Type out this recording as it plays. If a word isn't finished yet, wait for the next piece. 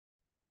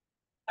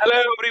Hello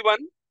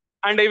everyone,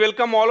 and I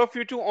welcome all of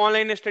you to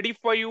Online Study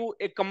for You,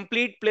 a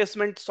complete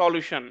placement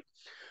solution.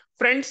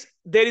 Friends,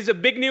 there is a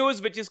big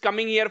news which is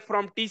coming here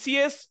from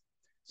TCS.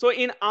 So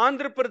in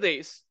Andhra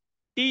Pradesh,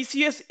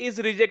 TCS is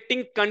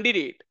rejecting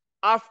candidate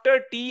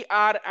after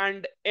TR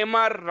and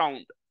MR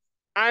round,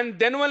 and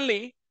then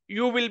only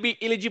you will be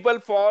eligible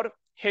for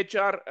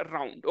HR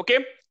round.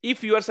 Okay,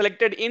 if you are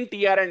selected in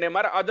TR and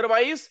MR,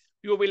 otherwise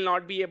you will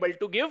not be able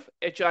to give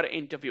HR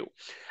interview.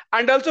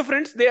 And also,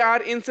 friends, they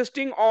are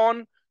insisting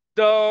on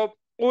the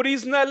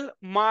original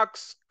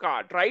marks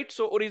card, right?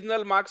 So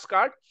original marks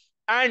card.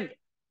 And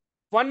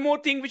one more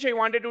thing which I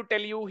wanted to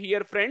tell you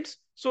here, friends.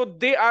 So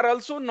they are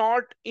also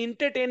not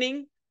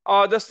entertaining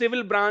the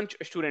civil branch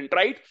student,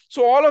 right?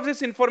 So all of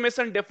this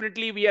information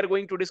definitely we are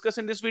going to discuss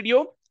in this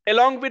video.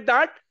 Along with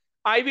that,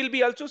 I will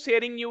be also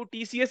sharing you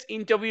TCS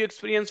interview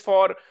experience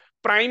for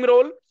prime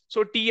role.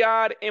 So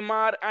TR,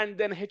 MR, and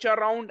then HR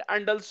round,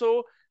 and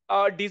also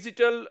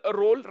digital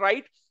role,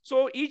 right?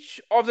 So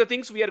each of the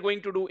things we are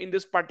going to do in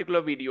this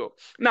particular video.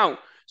 Now,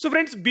 so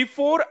friends,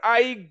 before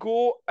I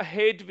go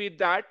ahead with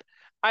that,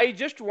 I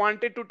just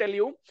wanted to tell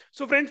you.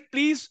 So, friends,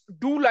 please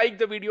do like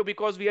the video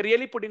because we are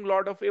really putting a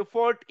lot of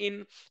effort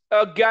in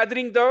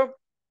gathering the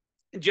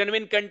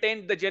genuine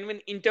content, the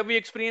genuine interview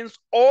experience,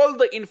 all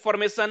the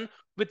information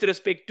with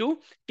respect to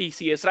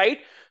TCS, right?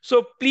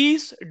 So,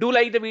 please do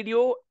like the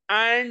video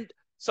and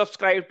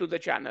subscribe to the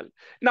channel.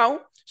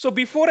 Now, so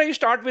before I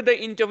start with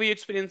the interview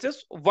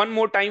experiences, one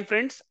more time,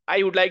 friends,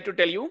 I would like to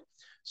tell you.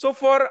 So,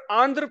 for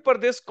Andhra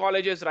Pradesh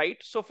colleges, right?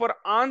 So, for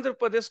Andhra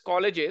Pradesh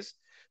colleges,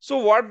 so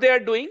what they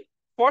are doing,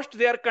 first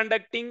they are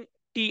conducting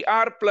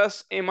TR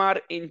plus MR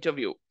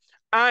interview.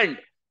 And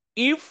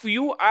if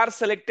you are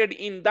selected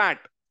in that,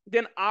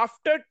 then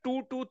after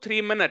 2 to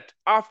 3 minutes,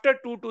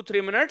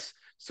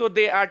 so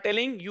they are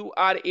telling you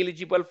are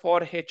eligible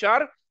for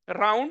HR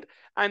round,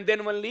 and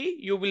then only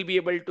you will be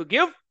able to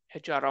give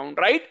HR round,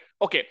 right?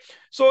 Okay,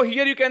 so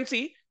here you can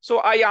see. So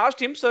I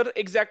asked him, sir,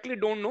 exactly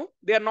don't know.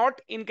 They are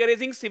not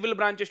encouraging civil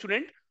branch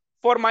student.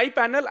 For my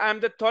panel, I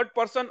am the third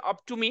person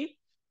up to me,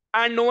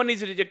 and no one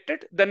is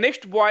rejected. The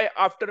next boy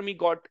after me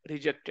got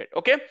rejected.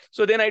 Okay,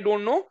 so then I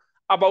don't know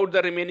about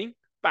the remaining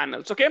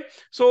panels. Okay,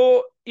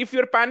 so if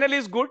your panel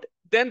is good,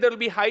 then there will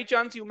be high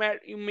chance you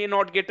may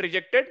not get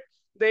rejected.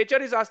 The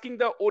HR is asking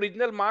the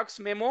original marks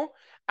memo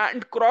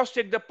and cross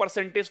check the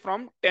percentage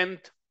from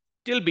 10th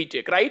till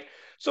BTech, right?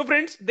 So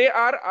friends, they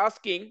are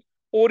asking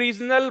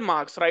original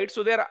marks, right?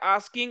 So they are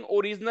asking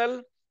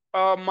original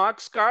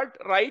marks card,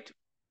 right?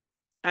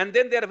 And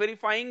then they are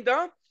verifying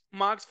the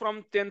marks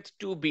from 10th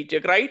to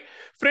BTech, right?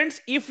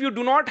 Friends, if you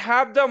do not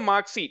have the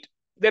mark sheet,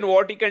 then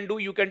what you can do,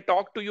 you can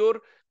talk to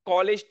your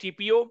college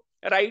TPO,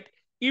 right?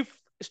 If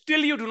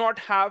still you do not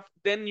have,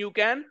 then you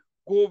can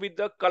go with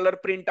the color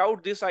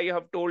printout. This I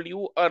have told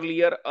you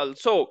earlier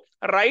also,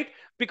 right?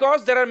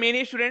 Because there are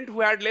many students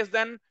who had less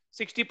than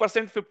 60%,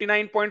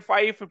 59.5,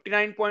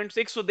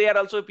 59.6, so they are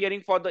also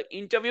appearing for the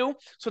interview.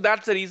 So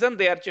that's the reason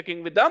they are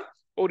checking with the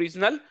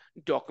original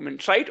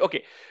documents, right?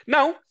 Okay,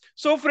 now,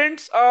 so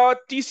friends,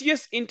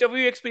 TCS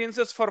interview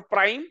experiences for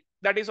Prime,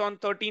 that is on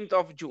 13th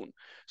of June.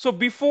 So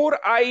before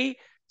I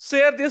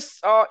share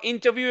this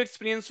interview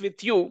experience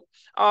with you,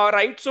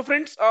 right? So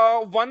friends,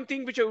 one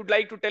thing which I would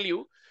like to tell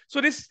you. So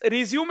this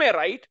resume,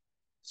 right?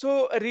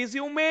 So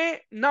resume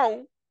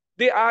now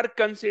they are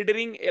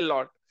considering a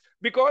lot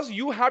because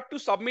you have to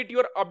submit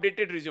your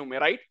updated resume,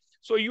 right?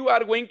 So you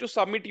are going to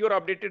submit your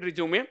updated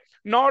resume,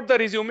 not the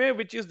resume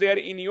which is there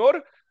in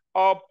your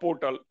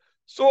portal.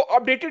 So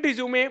updated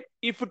resume,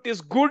 if it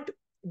is good,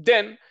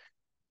 then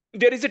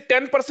there is a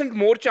 10%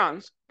 more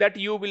chance that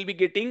you will be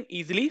getting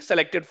easily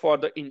selected for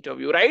the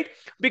interview, right?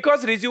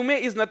 Because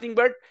resume is nothing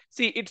but,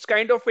 see, it's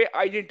kind of a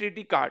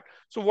identity card.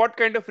 So what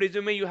kind of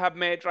resume you have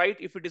made, right?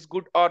 If it is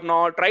good or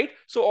not, right?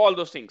 So all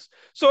those things.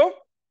 So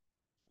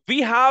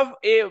we have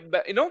a,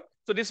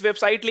 so this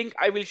website link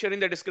I will share in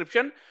the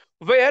description,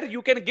 where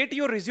you can get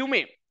your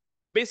resume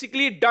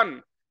basically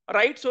done,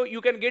 right? So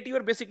you can get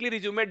your basically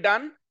resume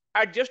done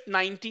at just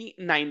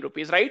 99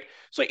 rupees, right?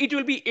 So it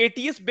will be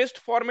ATS based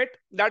format.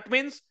 That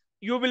means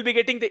you will be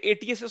getting the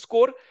ATS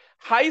score,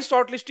 high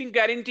shortlisting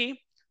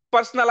guarantee,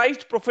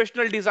 personalized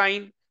professional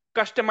design,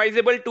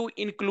 customizable to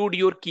include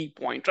your key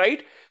point,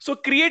 right? So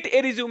create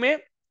a resume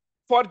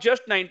for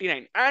just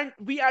 99, and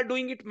we are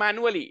doing it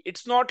manually.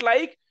 It's not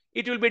like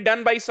it will be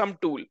done by some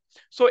tool.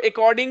 So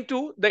according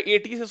to the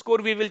ATS score,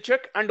 we will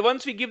check. And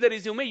once we give the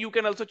resume, you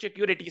can also check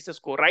your ATS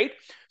score, right?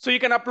 So you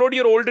can upload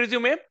your old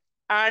resume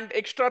and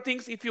extra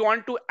things if you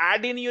want to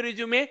add in your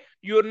resume,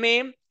 your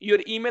name, your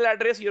email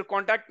address, your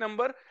contact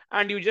number,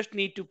 and you just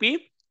need to pay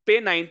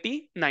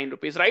 99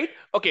 rupees, right?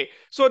 Okay,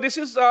 so this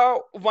is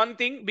one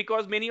thing,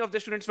 because many of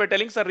the students were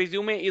telling, sir,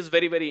 resume is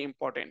very, very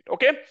important.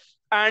 Okay,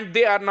 and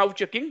they are now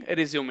checking a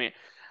resume.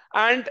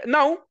 And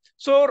now,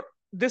 so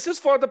this is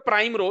for the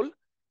prime role.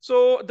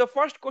 So the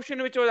first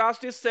question which was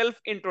asked is self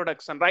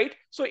introduction, right?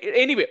 So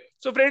anyway,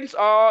 so friends,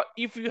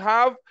 if you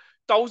have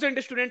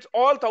 1,000 students,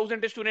 all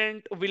 1,000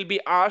 students will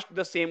be asked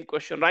the same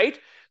question, right?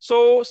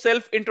 So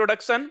self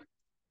introduction,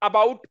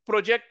 about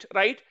project,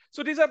 right?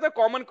 So these are the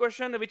common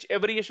question which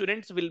every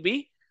students will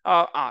be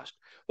asked.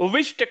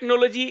 Which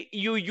technology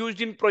you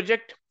used in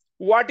project?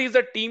 What is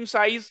the team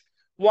size?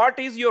 What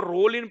is your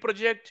role in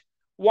project?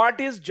 What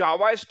is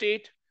Java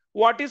state?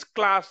 What is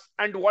class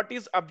and what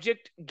is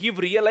object? Give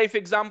real life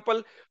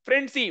example.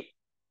 Friends, see,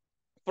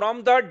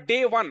 from the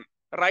day one,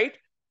 right?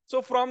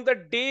 So from the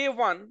day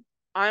one,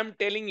 I am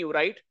telling you,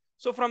 right?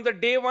 So from the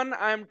day one,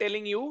 I am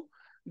telling you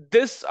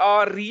this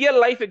real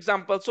life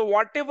example. So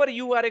whatever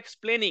you are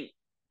explaining,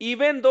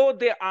 even though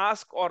they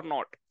ask or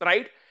not,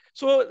 right?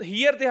 So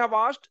here they have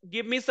asked,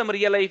 give me some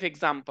real life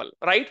example,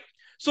 right?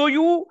 So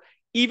you,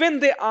 even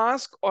they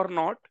ask or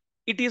not,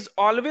 it is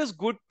always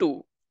good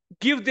to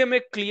give them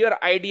a clear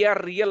idea,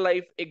 real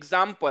life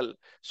example,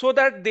 so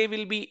that they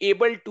will be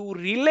able to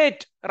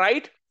relate,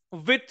 right,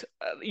 with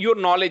your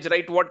knowledge,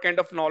 right? What kind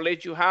of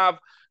knowledge you have,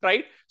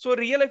 right? So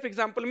real life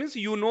example means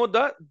you know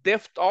the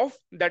depth of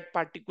that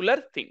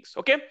particular things.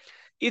 Okay,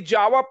 is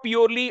Java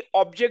purely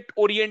object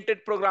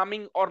oriented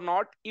programming or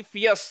not? If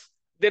yes,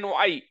 then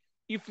why?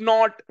 If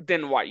not,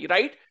 then why,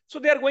 right? So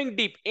they are going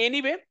deep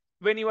anyway.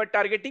 When you are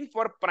targeting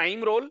for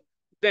prime role,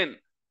 then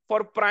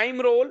for prime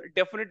role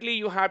definitely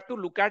you have to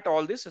look at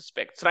all these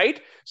aspects,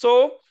 right?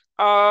 So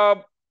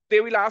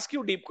they will ask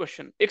you deep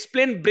question.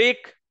 Explain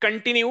break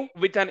continue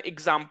with an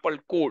example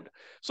code.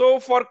 So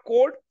for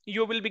code,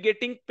 you will be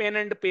getting pen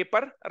and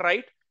paper,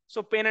 right?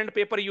 So pen and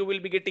paper, you will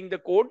be getting the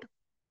code.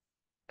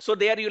 So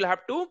there you'll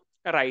have to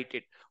write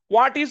it.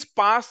 What is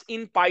pass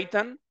in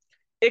Python?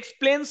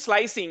 Explain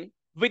slicing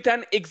with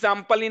an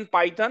example in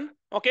Python.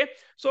 Okay.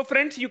 So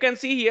friends, you can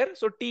see here.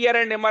 So TR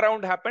and MR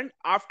round happened.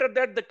 After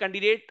that, the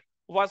candidate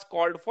was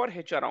called for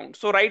HR round.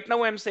 So right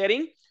now I'm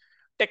sharing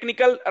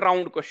technical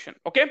round question.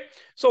 Okay.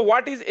 So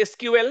what is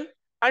SQL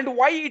and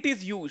why it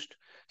is used?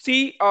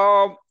 See,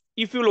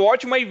 if you'll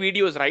watch my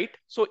videos, right?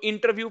 So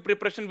interview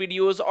preparation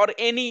videos or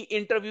any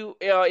interview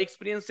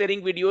experience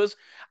sharing videos,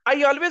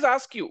 I always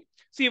ask you,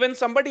 see, when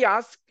somebody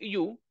asks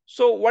you,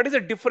 so what is the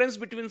difference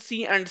between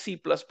C and C++?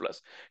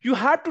 You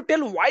have to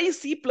tell why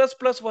C++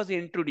 was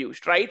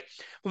introduced, right?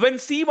 When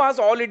C was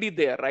already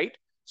there, right?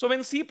 So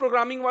when C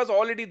programming was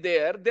already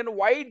there, then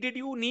why did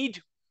you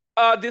need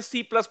this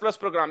C++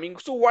 programming?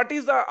 So what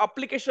is the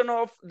application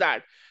of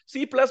that?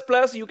 C++,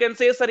 you can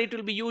say, sir, it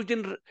will be used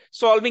in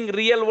solving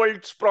real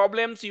world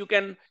problems. You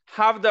can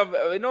have the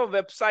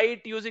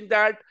website using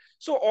that.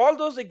 So all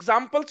those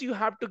examples you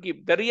have to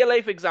give, the real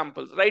life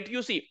examples, right?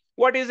 You see,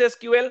 what is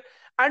SQL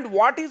and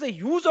what is the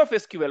use of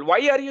SQL?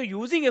 Why are you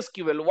using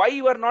SQL? Why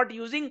you are not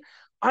using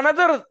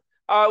another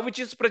which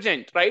is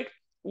present, right?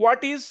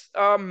 What is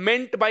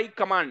meant by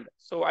command?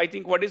 So I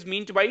think what is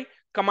meant by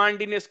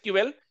command in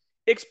SQL?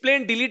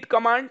 Explain delete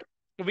command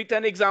with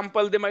an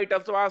example. They might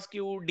also ask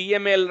you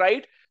DML,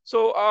 right?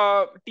 So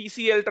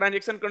TCL,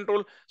 transaction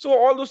control. So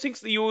all those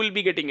things you will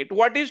be getting it.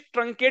 What is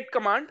truncate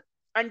command?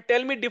 And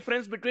tell me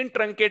difference between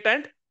truncate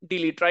and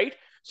delete, right?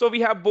 So we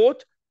have both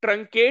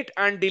truncate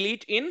and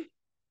delete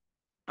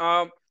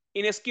uh,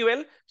 in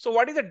SQL. So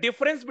what is the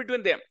difference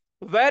between them?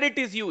 Where it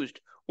is used?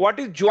 What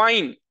is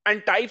join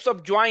and types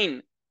of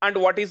join and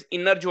what is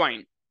inner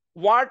join?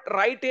 What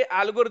write a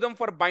algorithm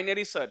for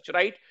binary search,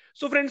 right?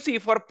 So friends, see,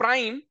 for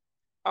prime,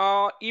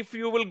 if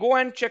you will go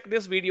and check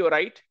this video,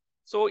 right?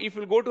 So if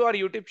you go to our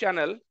YouTube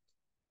channel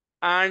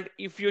and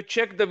if you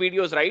check the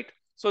videos, right?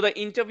 So the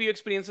interview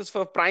experiences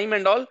for prime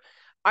and all,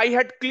 I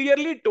had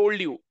clearly told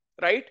you,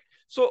 right?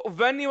 So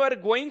when you are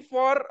going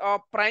for a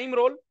prime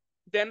role,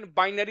 then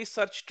binary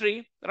search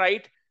tree,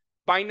 right?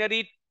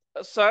 Binary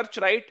search,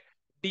 right?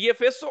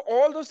 DFS. So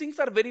all those things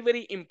are very,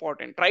 very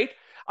important, right?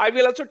 I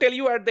will also tell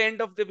you at the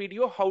end of the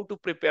video how to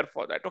prepare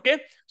for that.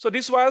 Okay. So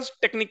this was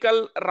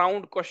technical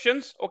round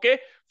questions. Okay.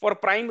 For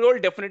prime role,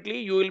 definitely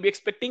you will be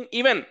expecting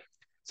even,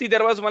 see,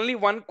 there was only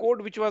one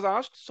code which was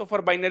asked. So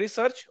for binary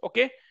search,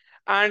 okay.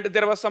 And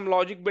there was some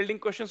logic building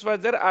questions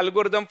was there,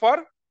 algorithm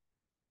for,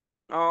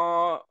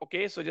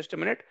 okay, so just a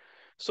minute.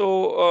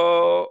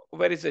 So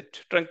where is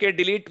it? Truncate,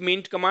 delete,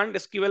 mint command,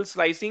 SQL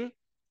slicing.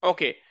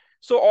 Okay.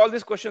 So all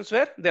these questions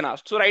were then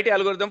asked. So write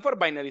algorithm for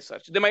binary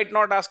search. They might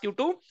not ask you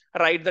to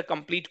write the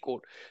complete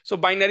code. So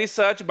binary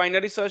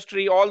search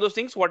tree, all those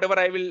things, whatever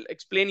I will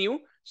explain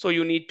you. So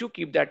you need to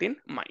keep that in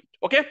mind.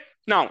 Okay.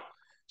 Now,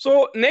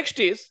 so next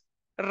is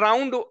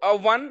round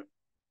one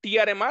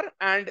TR+MR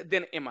and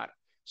then MR.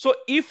 So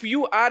if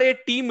you are a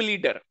team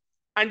leader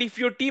and if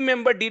your team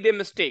member did a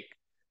mistake,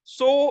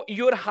 so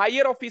your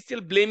higher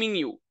official blaming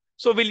you,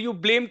 so will you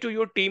blame to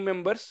your team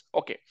members?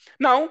 Okay.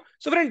 Now,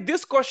 so friend,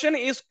 this question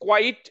is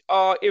quite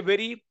a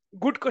very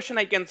good question,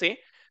 I can say.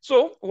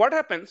 So what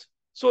happens?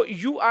 So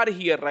you are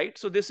here, right?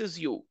 So this is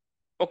you.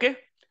 Okay.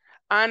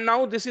 And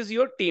now this is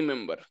your team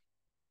member.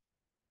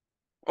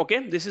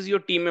 Okay. This is your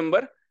team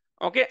member.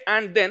 Okay.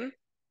 And then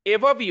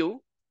above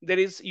you, there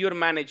is your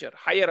manager,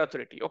 higher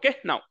authority. Okay.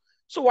 Now,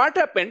 so what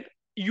happened?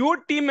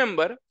 Your team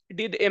member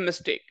did a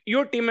mistake.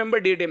 Your team member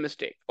did a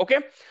mistake. Okay.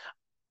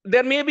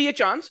 There may be a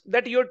chance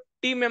that your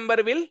team member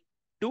will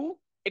do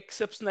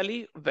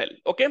exceptionally well.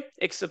 Okay.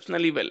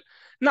 Exceptionally well.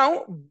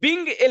 Now,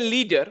 being a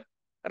leader,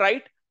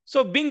 right?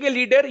 So being a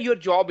leader, your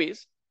job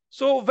is,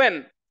 so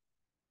when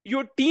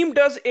your team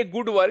does a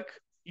good work,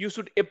 you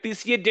should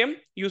appreciate them,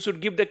 you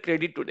should give the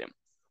credit to them.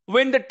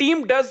 When the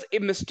team does a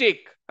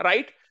mistake,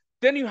 right,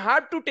 then you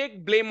have to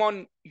take blame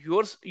on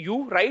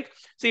you, right?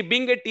 See,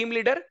 being a team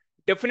leader,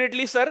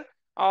 definitely, sir,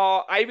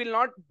 I will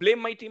not blame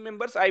my team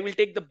members. I will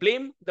take the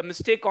blame, the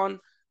mistake on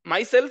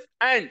myself,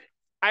 and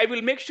I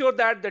will make sure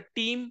that the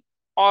team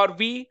or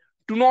we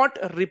do not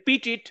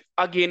repeat it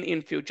again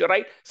in future,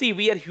 right? See,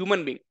 we are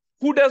human being.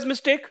 Who does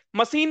mistake?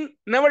 Machine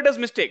never does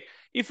mistake.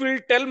 If you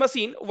tell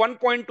machine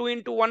 1.2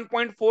 into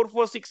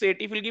 1.4468,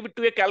 if you give it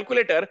to a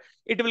calculator,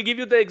 it will give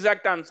you the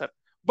exact answer.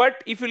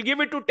 But if you give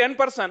it to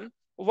 10%,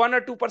 1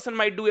 or 2%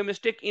 might do a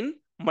mistake in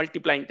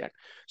multiplying that.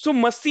 So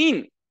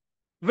machine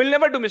will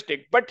never do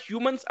mistake, but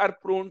humans are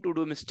prone to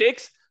do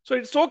mistakes. So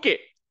it's okay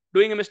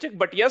doing a mistake,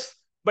 but yes,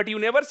 but you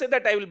never say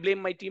that I will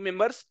blame my team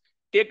members.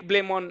 Take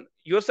blame on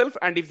yourself,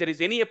 and if there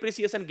is any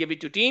appreciation, give it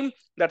to team.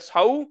 That's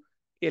how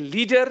a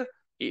leader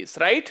is,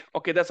 right?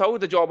 Okay, that's how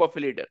the job of a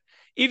leader.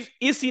 If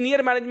is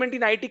senior management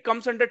in IT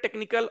comes under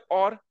technical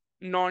or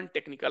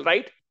non-technical,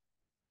 right?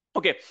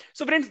 Okay,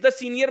 so friends, the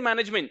senior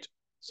management,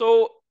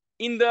 so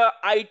in the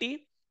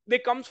IT, they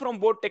comes from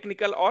both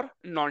technical or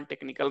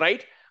non-technical,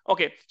 right?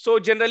 Okay, so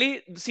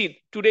generally, see,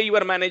 today you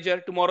are manager,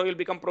 tomorrow you'll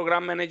become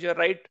program manager,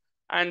 right?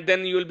 And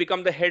then you will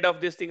become the head of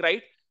this thing,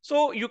 right?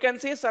 So you can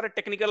say, sir,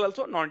 technical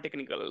also,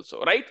 non-technical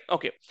also, right?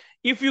 Okay,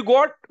 if you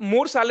got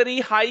more salary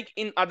hike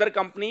in other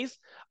companies,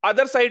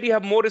 other side you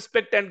have more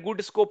respect and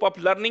good scope of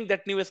learning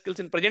that new skills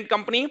in present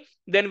company,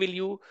 then will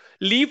you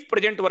leave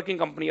present working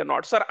company or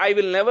not? Sir, I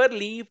will never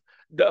leave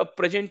the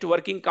present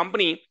working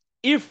company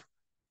if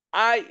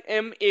I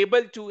am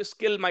able to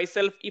skill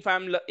myself, if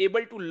I'm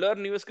able to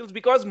learn new skills,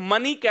 because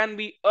money can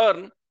be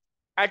earned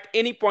at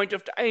any point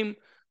of time.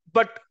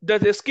 But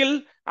the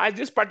skill at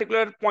this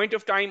particular point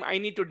of time, I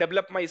need to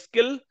develop my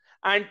skill.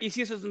 And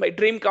TCS is my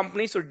dream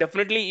company. So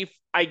definitely, if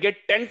I get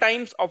 10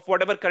 times of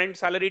whatever current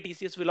salary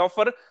TCS will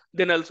offer,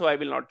 then also I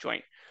will not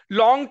join.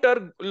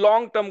 Long-term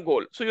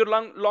goal. So your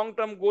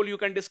long-term goal you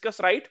can discuss,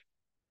 right?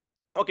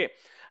 Okay,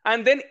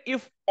 and then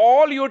if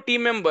all your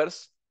team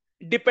members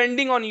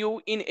depending on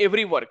you in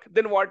every work,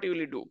 then what will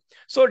you do?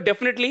 So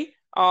definitely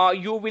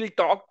you will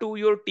talk to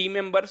your team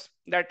members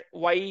that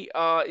why,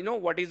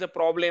 what is the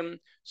problem.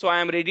 So I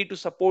am ready to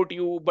support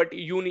you, but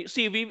you need,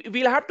 see, we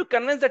will have to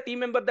convince the team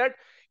member that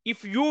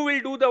if you will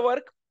do the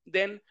work,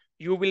 then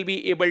you will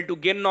be able to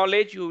gain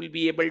knowledge, you will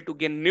be able to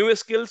gain new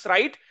skills,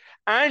 right?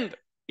 And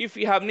if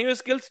you have new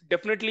skills,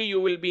 definitely you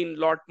will be in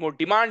lot more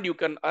demand, you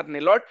can earn a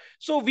lot.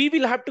 So we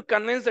will have to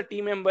convince the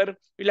team member,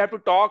 we'll have to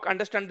talk,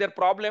 understand their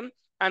problem,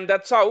 and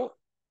that's how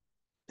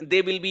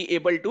they will be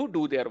able to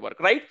do their work,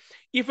 right?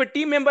 If a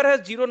team member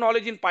has zero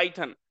knowledge in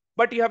Python,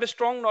 but you have a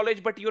strong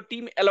knowledge, but your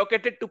team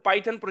allocated to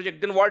Python project,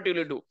 then what will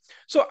you do?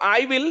 So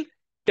I will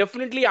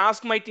definitely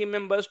ask my team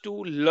members to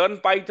learn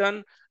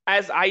Python.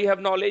 As I have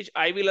knowledge,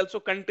 I will also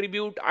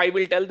contribute. I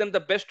will tell them the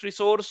best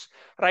resource,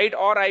 right?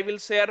 Or I will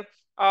share,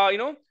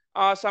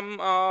 some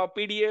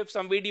PDF,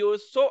 some videos.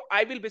 So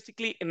I will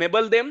basically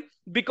enable them,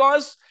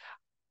 because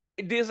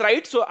this,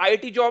 right? So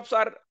IT jobs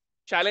are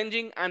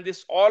challenging, and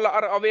this all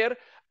are aware,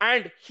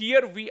 and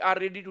here we are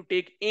ready to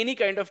take any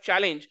kind of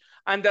challenge,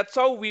 and that's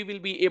how we will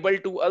be able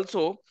to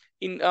also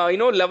in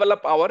level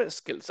up our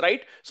skills,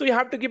 right? So you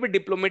have to give a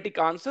diplomatic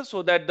answer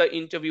so that the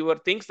interviewer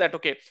thinks that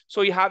okay,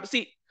 so you have,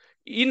 see,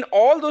 in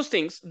all those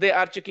things they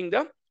are checking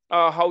the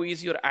how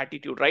is your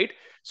attitude, right?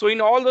 So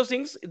in all those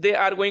things they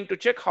are going to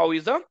check how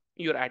is the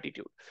your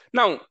attitude.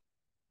 Now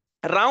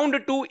round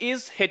two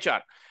is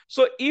HR.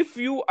 So if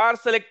you are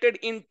selected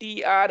in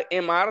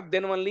TR+MR,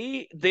 then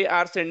only they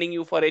are sending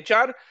you for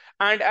HR.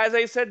 And as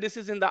I said, this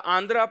is in the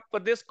Andhra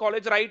Pradesh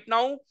college right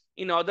now.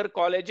 In other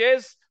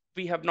colleges,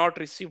 we have not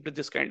received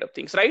this kind of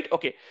things, right?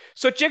 Okay.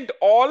 So checked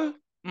all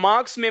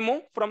marks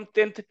memo from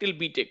 10th till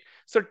BTech.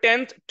 So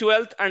 10th,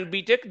 12th and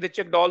BTech, they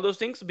checked all those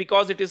things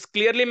because it is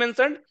clearly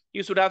mentioned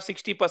you should have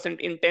 60%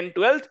 in 10th,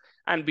 12th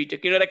and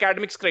BTech in your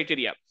academics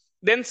criteria.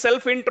 Then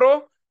self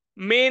intro,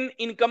 main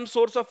income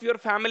source of your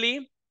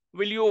family,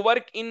 will you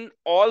work in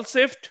all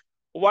shift,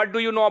 what do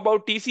you know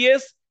about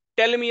TCS,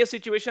 tell me a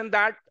situation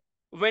that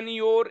when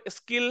your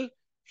skill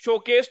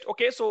showcased.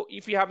 Okay, so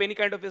if you have any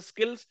kind of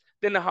skills,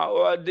 then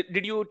how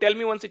did you tell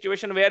me one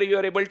situation where you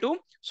are able to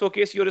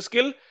showcase your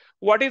skill?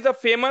 What is the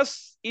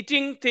famous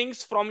eating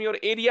things from your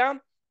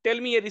area? Tell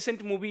me a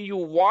recent movie you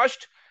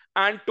watched.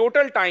 And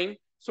total time,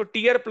 so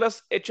tier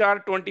plus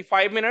HR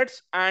 25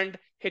 minutes and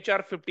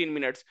HR 15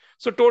 minutes.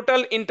 So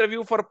total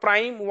interview for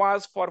prime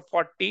was for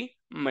 40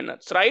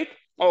 minutes, right?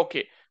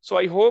 Okay, so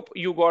I hope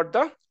you got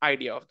the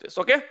idea of this.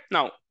 Okay,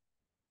 now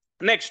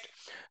next,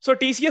 so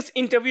TCS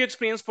interview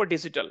experience for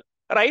digital,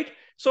 right?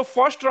 So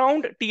first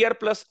round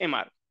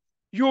TR+MR,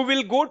 you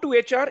will go to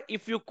HR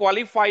if you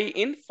qualify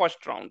in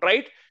first round,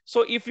 right?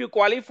 So if you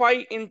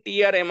qualify in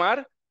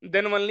TR+MR,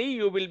 then only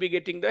you will be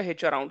getting the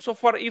HR round. So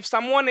for if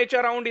someone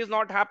HR round is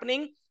not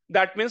happening,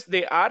 that means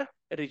they are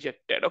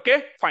rejected.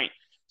 Okay, fine.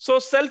 So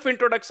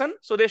self-introduction.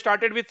 So they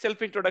started with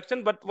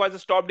self-introduction, but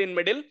was stopped in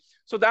middle.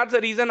 So that's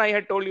the reason I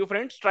had told you,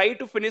 friends, try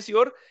to finish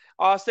your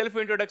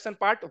self-introduction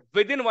part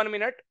within 1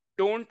 minute.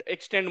 Don't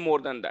extend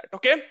more than that.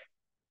 Okay,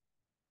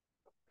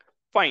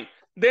 fine.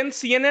 Then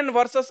CNN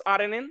versus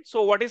RNN.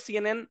 So what is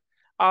CNN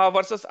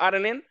versus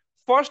RNN?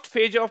 First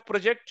phase of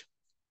project.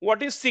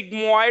 What is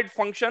sigmoid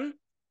function?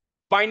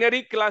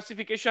 Binary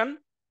classification,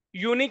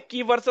 unique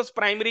key versus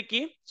primary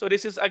key. So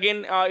this is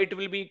again, it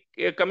will be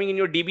coming in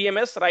your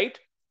DBMS, right?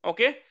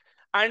 Okay.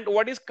 And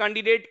what is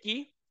candidate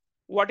key?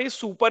 What is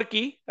super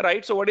key,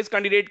 right? So what is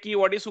candidate key?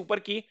 What is super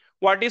key?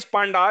 What is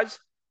pandas?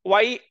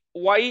 Why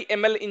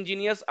ML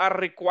engineers are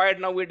required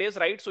nowadays,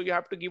 right? So you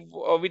have to give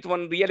with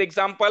one real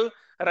example,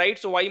 right?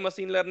 So why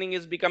machine learning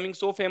is becoming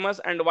so famous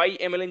and why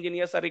ML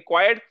engineers are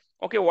required.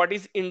 Okay, what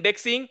is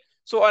indexing?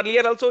 So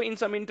earlier also in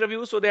some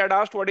interviews, so they had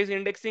asked what is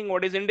indexing,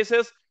 what is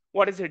indices,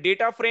 what is a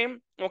data frame.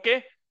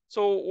 Okay,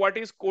 so what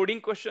is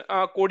coding questions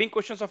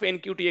of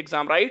NQT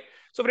exam, right?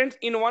 So friends,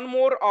 in one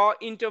more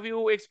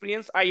interview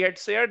experience, I had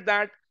said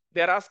that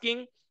they're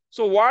asking,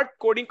 so what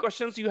coding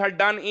questions you had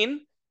done in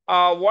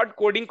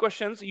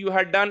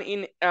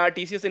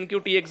TCS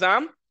NQT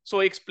exam?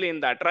 So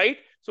explain that, right?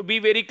 So be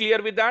very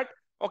clear with that.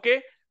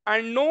 Okay,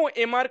 and no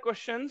MR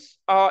questions.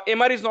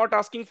 MR is not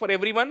asking for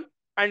everyone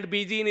and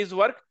busy in his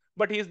work,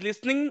 but he is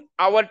listening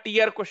our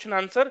TR question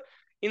answer.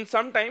 In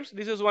sometimes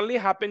this is only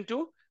happened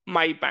to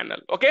my panel.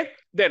 Okay,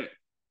 then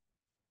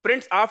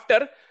friends,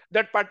 after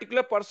that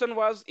particular person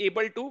was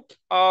able to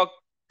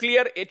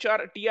clear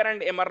TR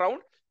and MR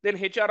round, then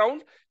HR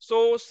round.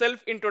 So self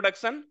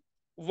introduction,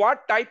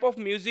 what type of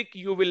music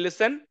you will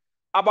listen,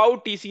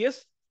 about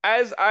TCS,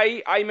 as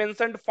I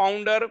mentioned,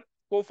 founder,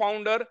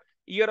 co-founder,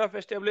 year of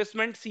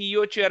establishment,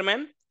 CEO,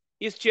 chairman.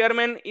 Is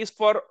chairman is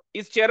for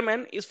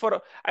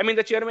I mean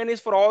the chairman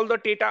is for all the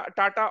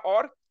Tata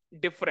or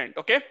different.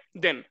 Okay,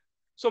 then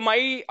so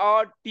my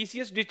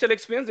TCS digital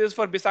experience is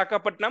for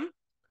Visakhapatnam.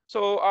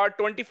 So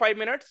 25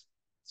 minutes,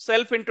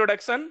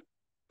 self-introduction,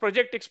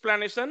 project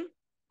explanation,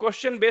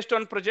 question based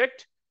on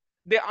project.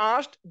 They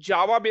asked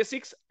Java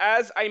basics,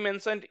 as I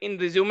mentioned in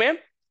resume,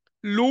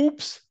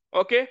 loops.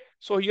 Okay,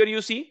 so here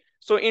you see.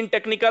 So in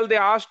technical, they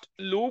asked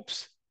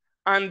loops,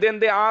 and then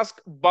they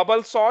asked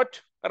bubble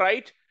sort,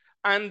 right?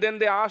 And then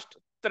they asked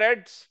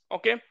threads.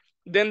 Okay,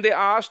 then they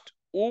asked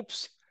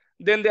oops,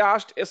 then they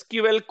asked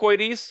SQL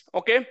queries.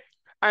 Okay,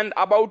 and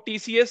about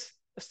TCS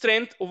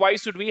strength, why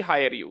should we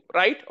hire you,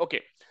 right?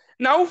 Okay,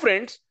 now,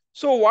 friends,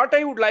 so what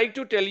I would like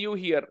to tell you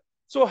here,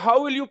 so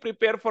how will you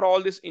prepare for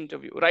all this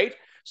interview, right?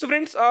 So,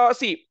 friends,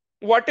 see,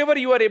 whatever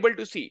you are able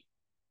to see,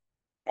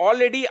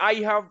 already I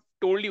have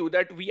told you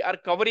that we are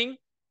covering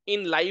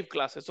in live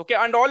classes. Okay,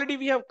 and already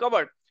we have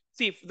covered.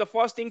 See, the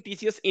first thing,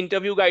 TCS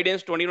interview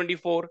guidance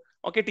 2024.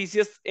 Okay,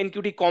 TCS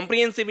NQT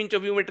comprehensive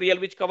interview material,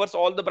 which covers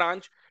all the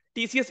branch.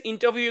 TCS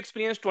interview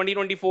experience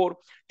 2024.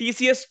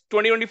 TCS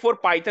 2024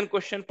 Python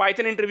question,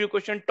 Python interview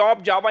question,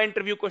 top Java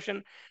interview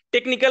question,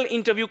 technical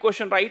interview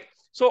question, right?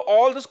 So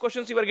all those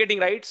questions you are getting,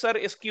 right, sir?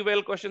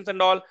 SQL questions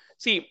and all.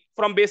 See,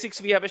 from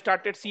basics we have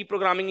started. C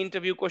programming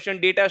interview question,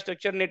 data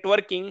structure,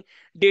 networking,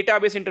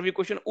 database interview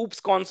question,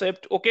 oops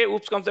concept. Okay,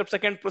 oops concept.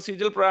 Second,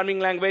 procedural programming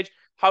language,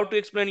 how to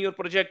explain your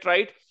project,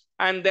 right?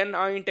 And then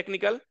in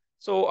technical,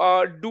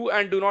 so do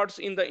and do nots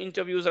in the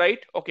interviews, right?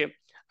 Okay,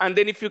 and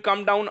then if you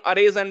come down,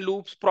 arrays and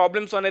loops,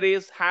 problems on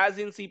arrays, has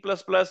in C++,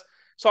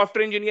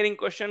 software engineering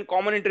question,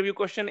 common interview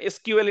question,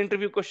 SQL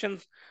interview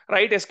questions,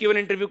 right? SQL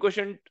interview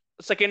question,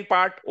 second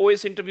part,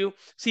 OS interview,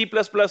 C++.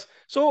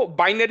 So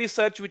binary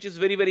search, which is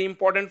very, very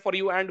important for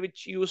you and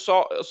which you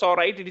saw,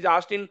 right? It is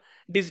asked in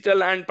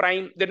digital and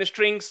prime. Then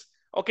strings.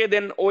 Okay,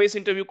 then OS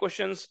interview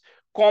questions,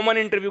 common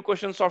interview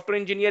questions, software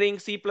engineering,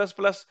 C++,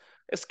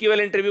 SQL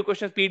interview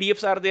questions,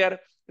 PDFs are there.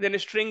 Then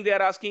string, they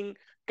are asking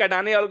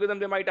Kadane algorithm,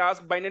 they might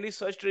ask binary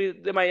search tree,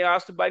 they might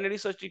ask binary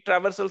search tree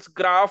traversals,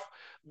 graph,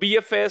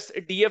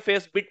 BFS,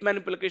 DFS, bit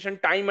manipulation,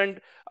 time and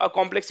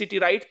complexity,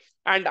 right?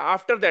 And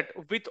after that,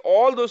 with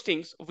all those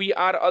things, we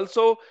are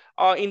also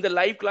in the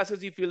live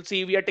classes, if you'll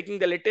see, we are taking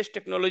the latest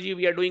technology,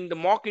 we are doing the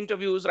mock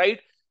interviews, right?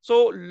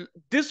 So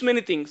this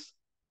many things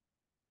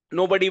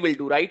nobody will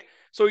do, right?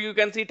 So you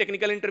can see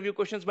technical interview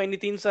questions by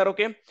Nitin sir.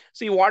 Okay,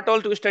 see what all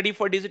to study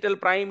for digital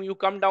prime. You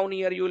come down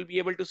here, you will be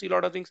able to see a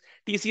lot of things.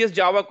 TCS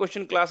Java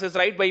question classes,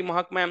 right, by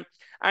Mahak ma'am,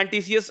 and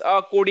TCS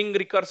coding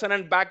recursion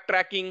and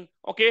backtracking.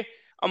 Okay,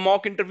 a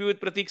mock interview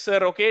with Pratik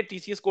sir. Okay,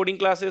 TCS coding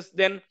classes.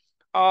 Then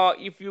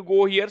if you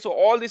go here, so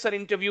all these are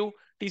interview.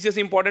 TCS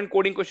important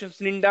coding questions,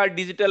 Ninja,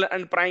 digital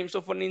and prime.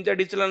 So for Ninja,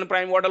 digital and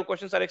prime, what all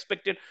questions are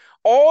expected?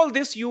 All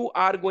this you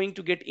are going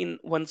to get in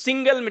one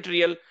single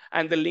material,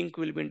 and the link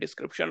will be in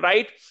description,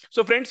 right?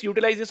 So friends,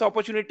 utilize this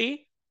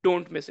opportunity.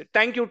 Don't miss it.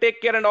 Thank you. Take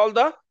care and all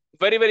the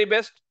very, very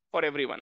best for everyone.